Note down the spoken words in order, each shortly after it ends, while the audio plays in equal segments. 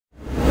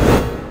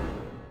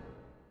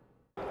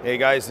Hey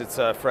guys, it's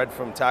Fred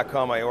from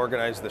Taccom. I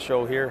organized the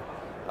show here.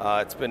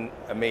 It's been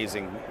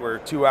amazing. We're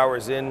 2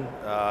 hours in.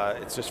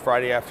 It's just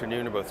Friday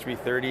afternoon, about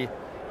 3:30.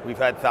 We've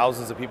had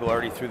thousands of people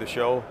already through the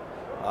show.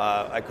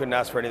 I couldn't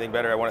ask for anything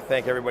better. I want to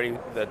thank everybody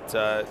that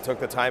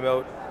took the time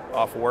out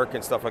off work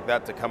and stuff like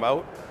that to come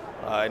out.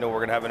 I know we're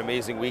going to have an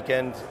amazing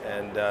weekend,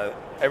 and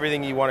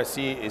everything you want to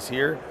see is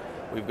here.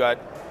 We've got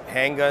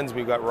handguns,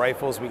 we've got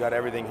rifles, we've got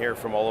everything here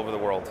from all over the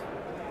world.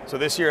 So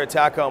this year at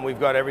Taccom, we've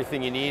got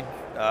everything you need.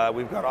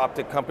 We've got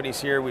optic companies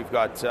here. We've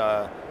got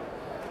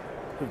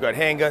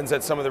handguns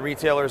at some of the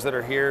retailers that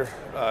are here.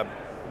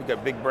 We've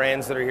got big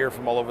brands that are here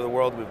from all over the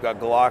world. We've got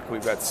Glock,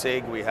 we've got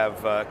SIG, we have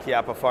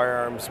Chiappa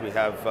Firearms, we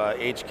have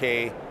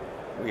HK,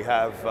 we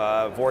have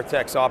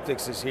Vortex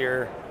Optics is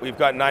here. We've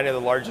got 9 of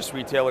the largest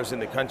retailers in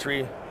the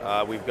country.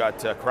 We've got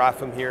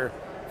Craft'em here,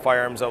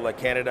 Firearms Outlet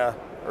Canada,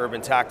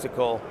 Urban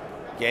Tactical,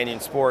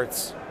 Gagnon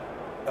Sports,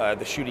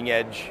 The Shooting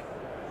Edge,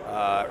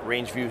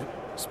 Rangeview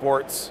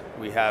Sports,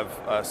 we have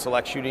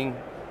Select Shooting,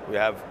 we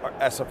have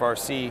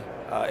SFRC,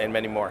 and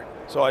many more.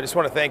 So I just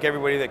want to thank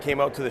everybody that came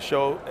out to the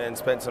show and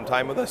spent some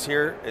time with us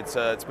here.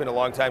 It's been a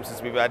long time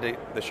since we've had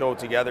the show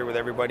together with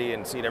everybody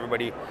and seen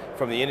everybody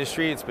from the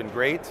industry. It's been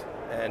great,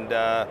 and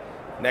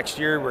next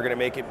year we're going to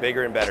make it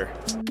bigger and better.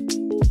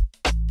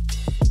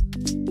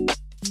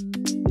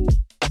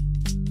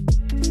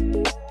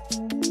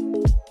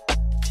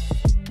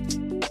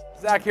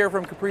 Zach here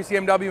from Capri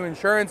CMW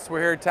Insurance.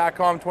 We're here at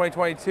Taccom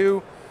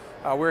 2022.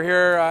 We're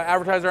here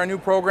advertising our new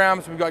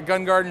programs. We've got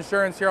Gun Guard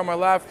Insurance here on my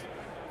left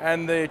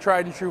and the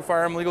tried and true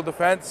firearm legal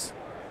defense.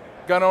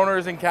 Gun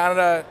owners in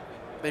Canada,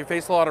 they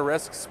face a lot of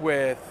risks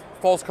with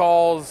false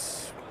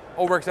calls,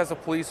 over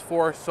excessive police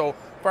force. So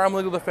firearm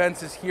legal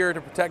defense is here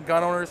to protect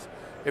gun owners.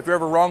 If you're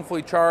ever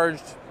wrongfully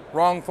charged,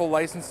 wrongful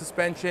license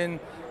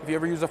suspension, if you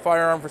ever use a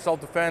firearm for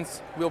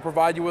self-defense, we'll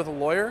provide you with a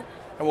lawyer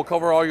and we'll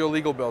cover all your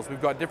legal bills.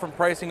 We've got different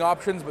pricing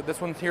options, but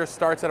this one here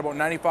starts at about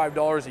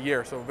 $95 a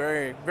year, so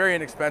very, very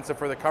inexpensive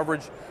for the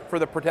coverage, for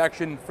the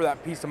protection, for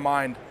that peace of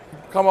mind.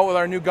 Come out with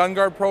our new Gun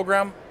Guard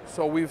program,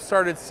 so we've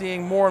started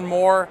seeing more and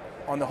more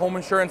on the home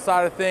insurance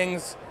side of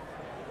things.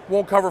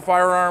 Won't cover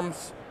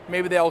firearms,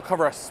 maybe they'll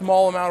cover a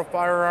small amount of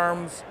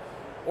firearms,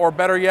 or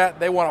better yet,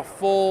 they want a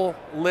full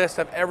list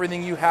of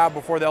everything you have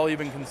before they'll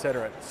even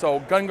consider it. So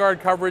Gun Guard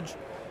coverage,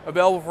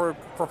 available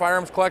for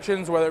firearms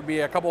collections, whether it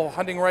be a couple of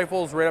hunting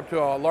rifles right up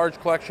to a large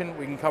collection.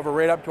 We can cover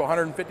right up to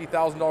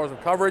 $150,000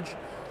 of coverage.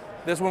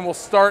 This one will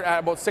start at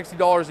about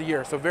 $60 a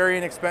year, so very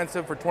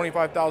inexpensive for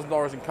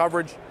 $25,000 in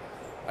coverage.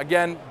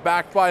 Again,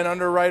 backed by an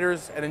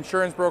underwriters and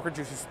insurance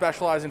brokerages who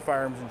specialize in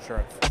firearms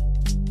insurance.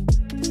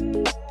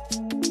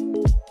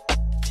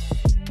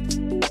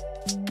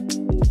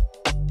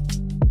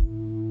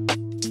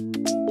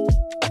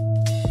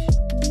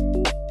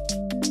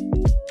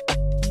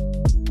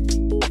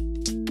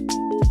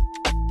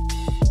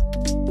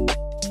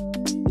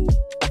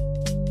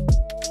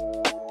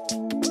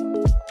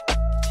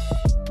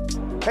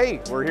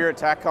 Hey, we're here at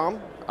Taccom.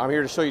 I'm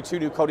here to show you 2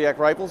 new Kodiak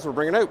rifles we're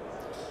bringing out.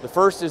 The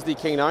first is the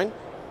K9.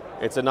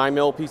 It's a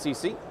 9mm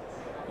PCC.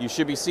 You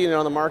should be seeing it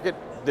on the market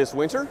this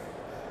winter.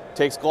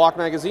 Takes Glock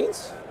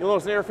magazines. You'll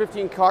notice an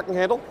AR-15 cocking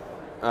handle,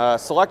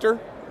 selector,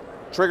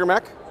 trigger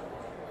mech.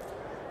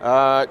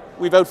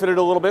 We've outfitted it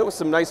a little bit with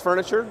some nice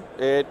furniture.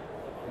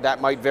 That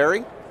might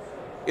vary.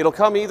 It'll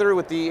come either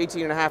with the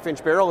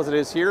 18.5-inch barrel as it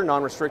is here,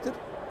 non-restricted,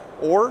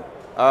 or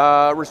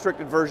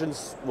restricted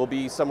versions will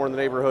be somewhere in the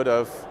neighborhood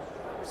of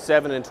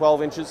 7 and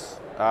 12 inches.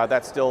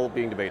 That's still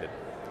being debated.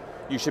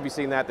 You should be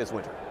seeing that this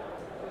winter.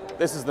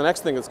 This is the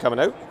next thing that's coming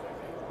out.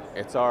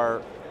 It's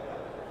our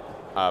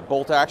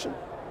bolt action.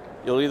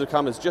 It'll either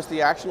come as just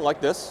the action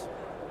like this,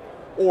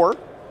 or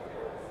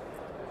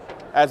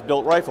as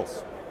built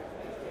rifles.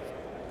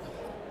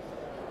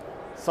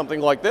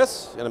 Something like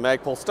this in a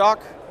Magpul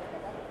stock.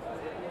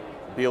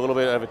 Be a little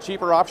bit of a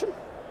cheaper option.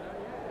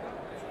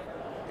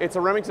 It's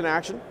a Remington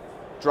action.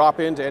 Drop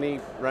into any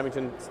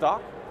Remington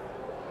stock,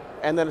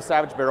 and then a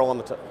Savage barrel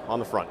on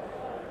the front.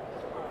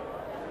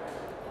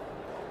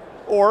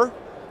 Or,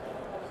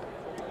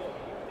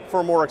 for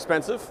a more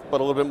expensive,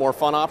 but a little bit more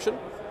fun option,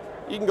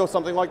 you can go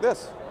something like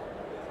this.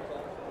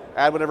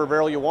 Add whatever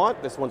barrel you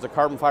want. This one's a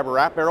carbon fiber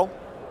wrap barrel,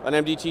 an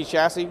MDT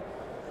chassis,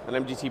 an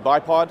MDT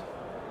bipod.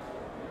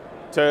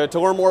 To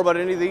learn more about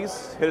any of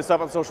these, hit us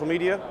up on social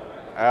media.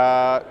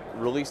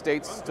 Release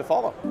dates to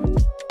follow.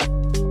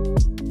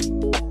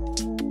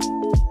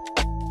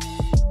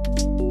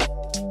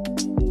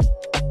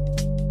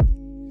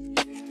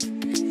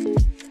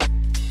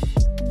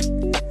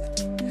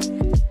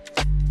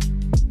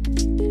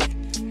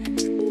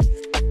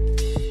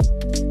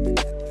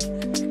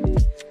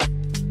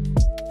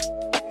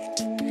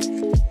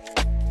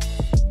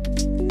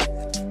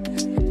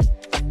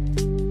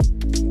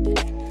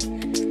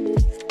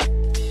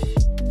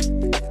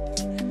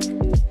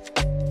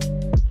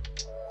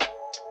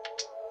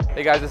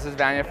 Hey guys, this is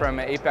Vanya from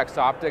Apex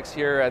Optics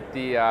here at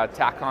the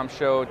Taccom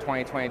Show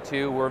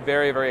 2022. We're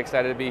very, very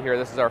excited to be here.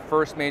 This is our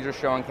first major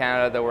show in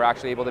Canada that we're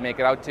actually able to make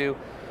it out to.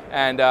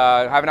 and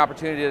have an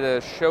opportunity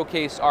to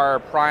showcase our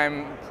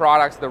prime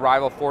products, the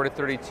Rival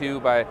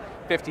 4-32 by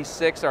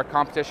 56, our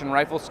competition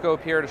rifle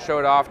scope here, to show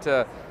it off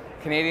to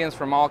Canadians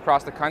from all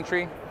across the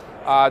country.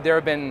 There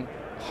have been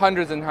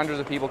hundreds and hundreds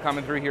of people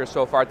coming through here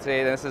so far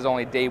today. This is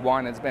only day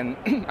one. It's been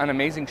an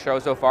amazing show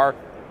so far.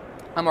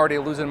 I'm already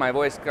losing my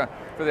voice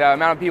for the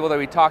amount of people that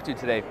we talked to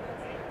today.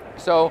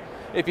 So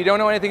if you don't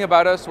know anything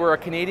about us, we're a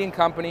Canadian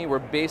company. We're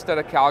based out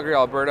of Calgary,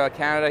 Alberta,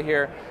 Canada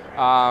here.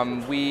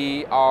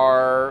 We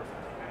are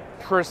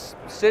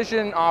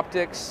precision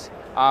optics.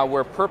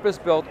 We're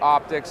purpose-built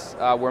optics.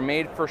 We're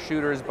made for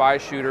shooters by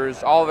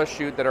shooters. All of us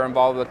shoot that are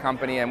involved with the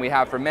company, and we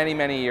have for many,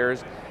 many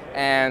years.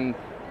 And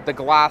the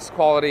glass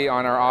quality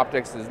on our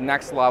optics is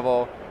next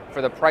level.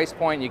 For the price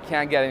point, you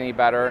can't get any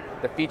better.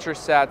 The feature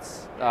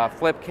sets,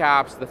 flip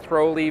caps, the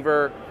throw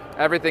lever,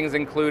 everything's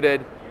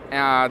included.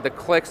 The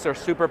clicks are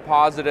super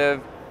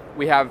positive.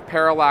 We have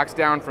parallax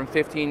down from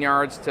 15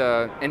 yards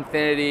to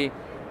infinity,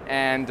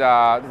 and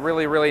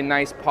really, really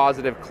nice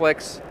positive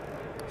clicks.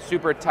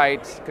 Super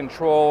tight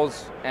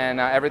controls, and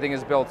everything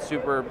is built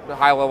super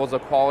high levels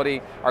of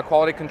quality. Our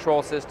quality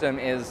control system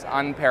is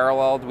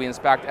unparalleled. We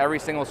inspect every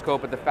single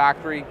scope at the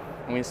factory,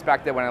 and we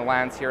inspect it when it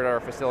lands here at our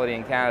facility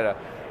in Canada.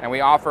 And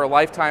we offer a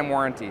lifetime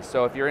warranty.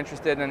 So if you're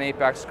interested in an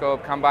Apex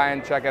scope, come by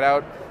and check it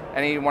out.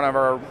 Any one of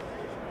our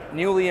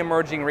newly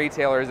emerging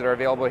retailers that are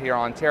available here in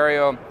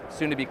Ontario,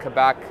 soon to be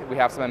Quebec. We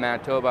have some in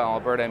Manitoba,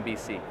 Alberta, and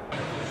BC.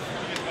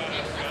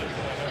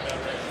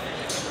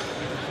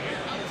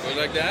 Go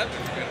like that,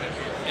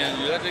 and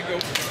you let it go.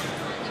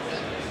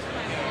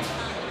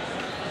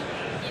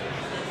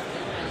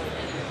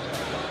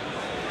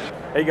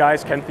 Hey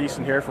guys, Ken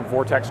Thiessen here from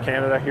Vortex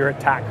Canada here at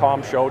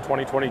Taccom Show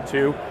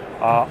 2022.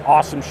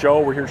 Awesome show.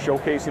 We're here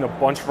showcasing a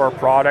bunch of our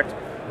product.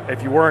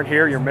 If you weren't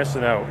here, you're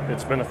missing out.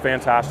 It's been a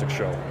fantastic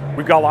show.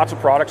 We've got lots of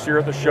products here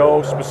at the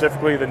show,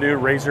 specifically the new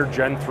Razor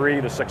Gen 3,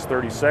 the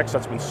 636.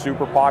 That's been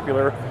super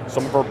popular.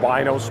 Some of our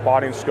binos,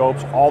 spotting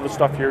scopes, all the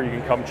stuff here you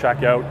can come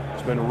check out.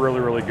 It's been really,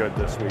 really good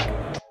this week.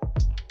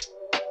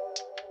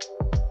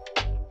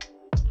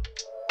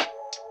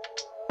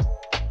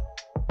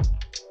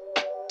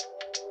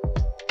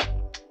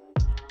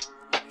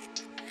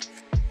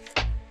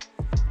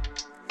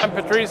 I'm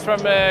Patrice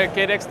from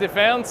KDX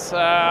Defense.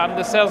 I'm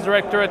the sales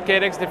director at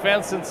KDX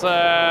Defense since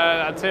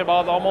I'd say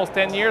about almost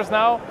 10 years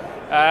now.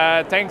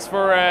 Thanks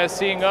for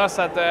seeing us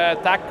at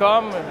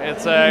Taccom.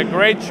 It's a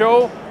great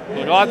show.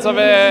 Lots of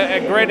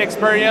a great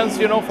experience,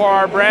 you know, for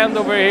our brand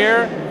over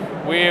here.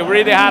 We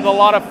really had a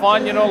lot of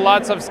fun, you know,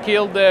 lots of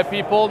skilled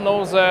people,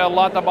 knows a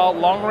lot about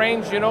long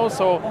range, you know,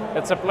 so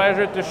it's a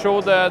pleasure to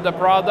show the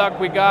product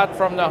we got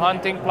from the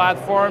hunting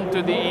platform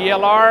to the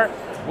ELR.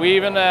 We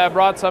even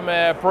brought some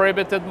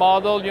prohibited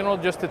model, you know,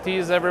 just to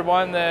tease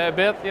everyone a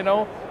bit, you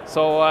know.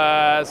 So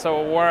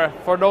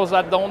for those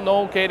that don't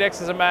know,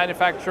 KDX is a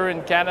manufacturer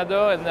in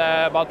Canada, and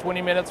about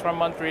 20 minutes from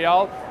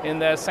Montreal,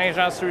 in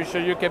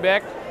Saint-Jean-sur-Richelieu,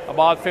 Quebec.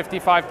 About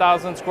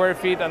 55,000 square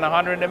feet and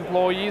 100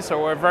 employees.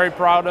 So we're very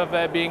proud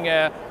of being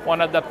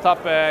one of the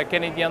top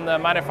Canadian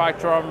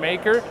manufacturer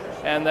maker.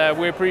 And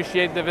we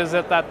appreciate the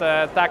visit at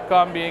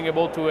Taccom, being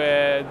able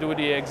to do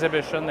the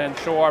exhibition and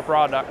show our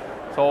product.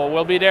 So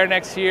we'll be there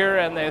next year,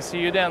 and see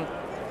you then.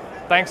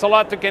 Thanks a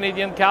lot to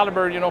Canadian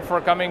Caliber, you know, for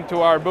coming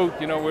to our booth.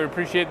 You know, we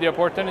appreciate the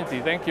opportunity.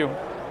 Thank you.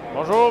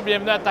 Bonjour,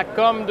 bienvenue à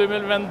Taccom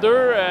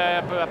 2022.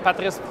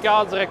 Patrice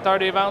Picard, directeur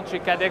des ventes chez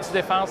KDX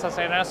Défense à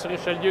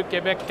Saint-Jean-sur-Richelieu,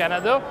 Québec,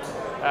 Canada.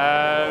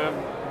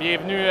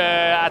 Bienvenue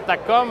à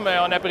Taccom.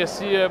 On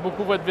apprécie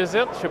beaucoup votre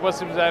visite. Je ne sais pas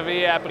si vous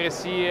avez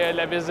apprécié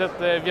la visite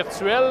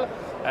virtuelle.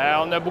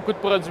 On a beaucoup de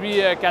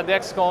produits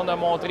KDX qu'on a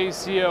montrés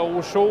ici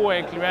au show,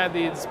 incluant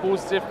des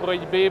dispositifs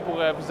prohibés pour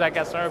vous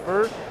agacer un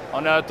peu.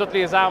 On a toutes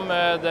les armes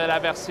de la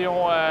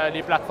version,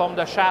 les plateformes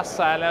de chasse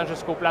allant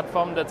jusqu'aux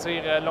plateformes de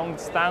tir longue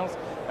distance,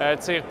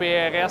 tir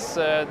PRS,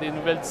 des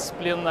nouvelles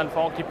disciplines dans le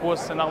fond qui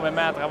poussent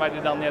énormément à travers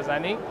les dernières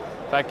années.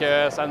 Fait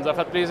que ça nous a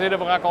fait plaisir de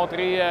vous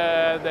rencontrer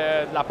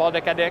de la part de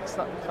KDX.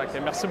 Fait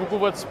que merci beaucoup de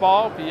votre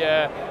support, puis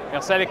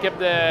merci à l'équipe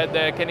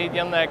de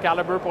Canadian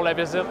Caliber pour la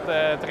visite.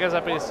 Très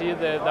apprécié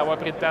d'avoir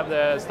pris le temps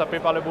de stopper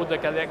par le bout de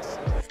KDX.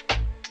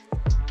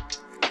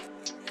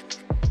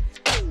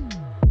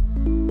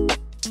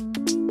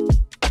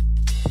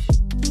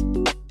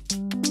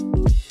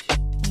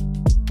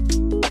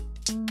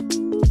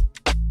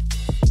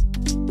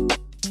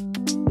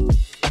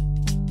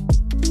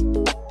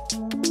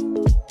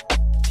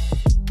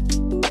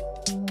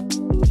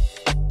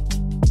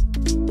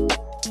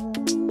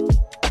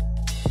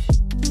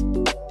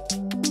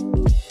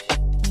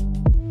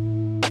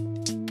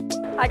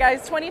 Hi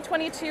guys,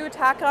 2022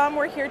 Taccom.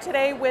 We're here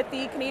today with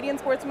the Canadian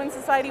Sportsmen's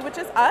Society, which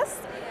is us.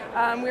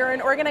 We're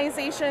an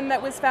organization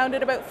that was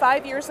founded about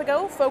 5 years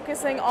ago,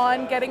 focusing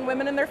on getting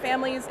women and their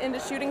families into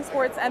shooting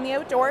sports and the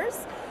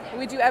outdoors.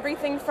 We do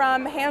everything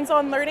from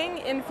hands-on learning,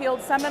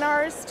 in-field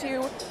seminars,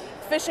 to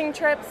fishing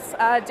trips,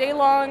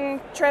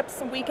 day-long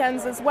trips, and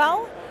weekends as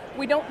well.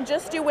 We don't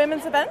just do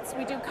women's events,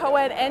 we do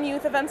co-ed and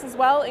youth events as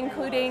well,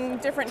 including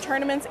different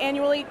tournaments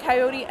annually,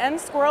 coyote and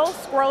squirrel.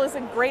 Squirrel is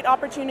a great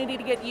opportunity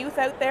to get youth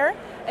out there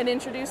and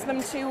introduce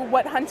them to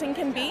what hunting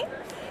can be.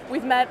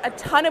 We've met a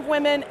ton of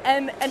women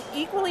and an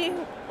equally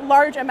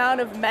large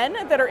amount of men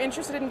that are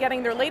interested in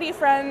getting their lady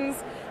friends,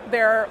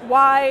 their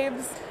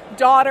wives,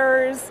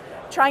 daughters,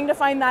 trying to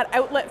find that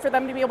outlet for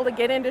them to be able to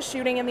get into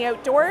shooting in the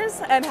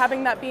outdoors, and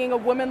having that being a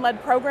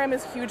women-led program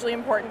is hugely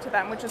important to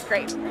them, which is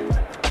great.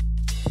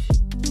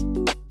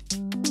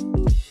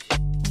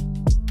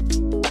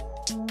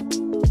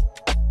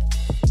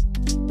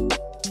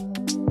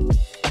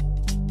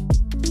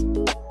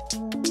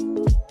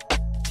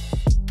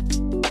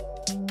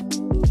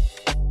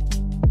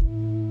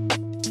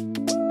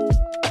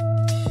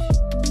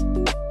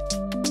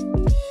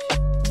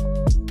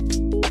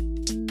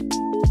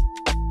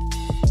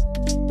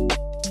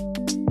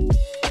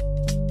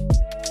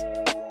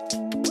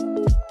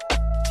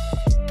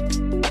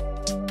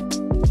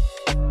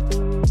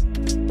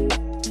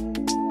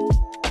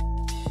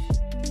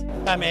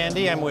 I'm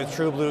Andy, I'm with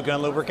True Blue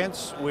Gun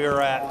Lubricants.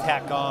 We're at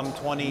Taccom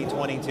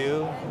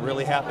 2022.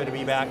 Really happy to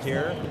be back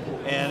here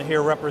and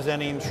here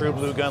representing True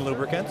Blue Gun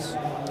Lubricants.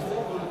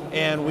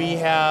 And we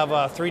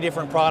have 3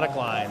 different product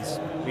lines.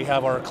 We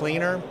have our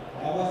cleaner,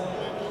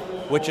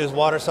 which is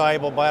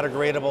water-soluble,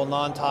 biodegradable,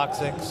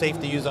 non-toxic,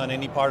 safe to use on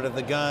any part of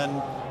the gun,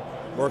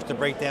 works to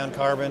break down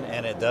carbon,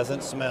 and it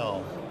doesn't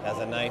smell. Has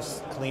a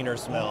nice, cleaner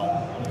smell.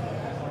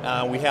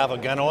 We have a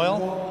gun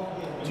oil,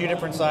 2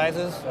 different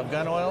sizes of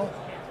gun oil.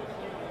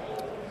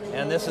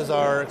 And this is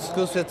our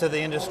exclusive to the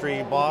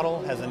industry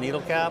bottle, has a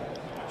needle cap,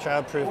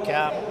 child-proof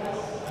cap,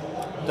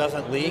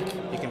 doesn't leak.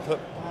 You can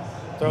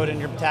throw it in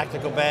your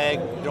tactical bag.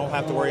 You don't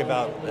have to worry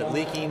about it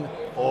leaking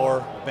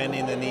or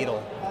bending the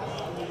needle.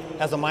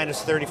 Has a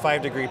minus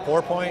 35-degree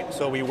pour point,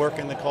 so we work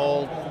in the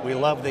cold. We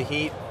love the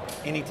heat.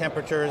 Any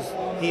temperatures,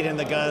 heat in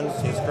the guns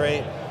is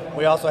great.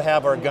 We also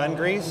have our gun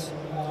grease,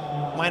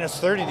 minus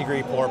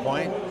 30-degree pour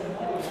point.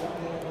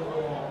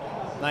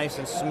 Nice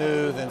and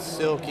smooth and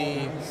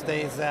silky,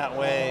 stays that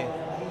way.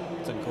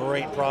 It's a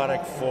great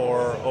product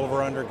for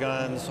over-under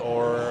guns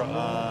or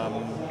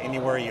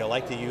anywhere you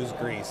like to use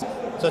grease.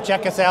 So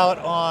check us out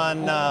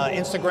on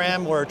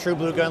Instagram. We're True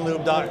Blue Gun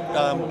Lube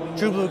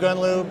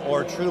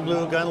or True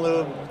Blue Gun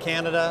Lube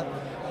Canada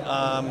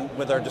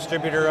with our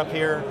distributor up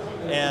here.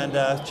 And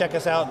check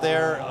us out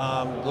there.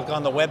 Look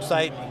on the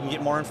website. You can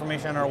get more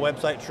information on our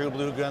website,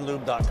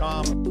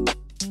 truebluegunlube.com.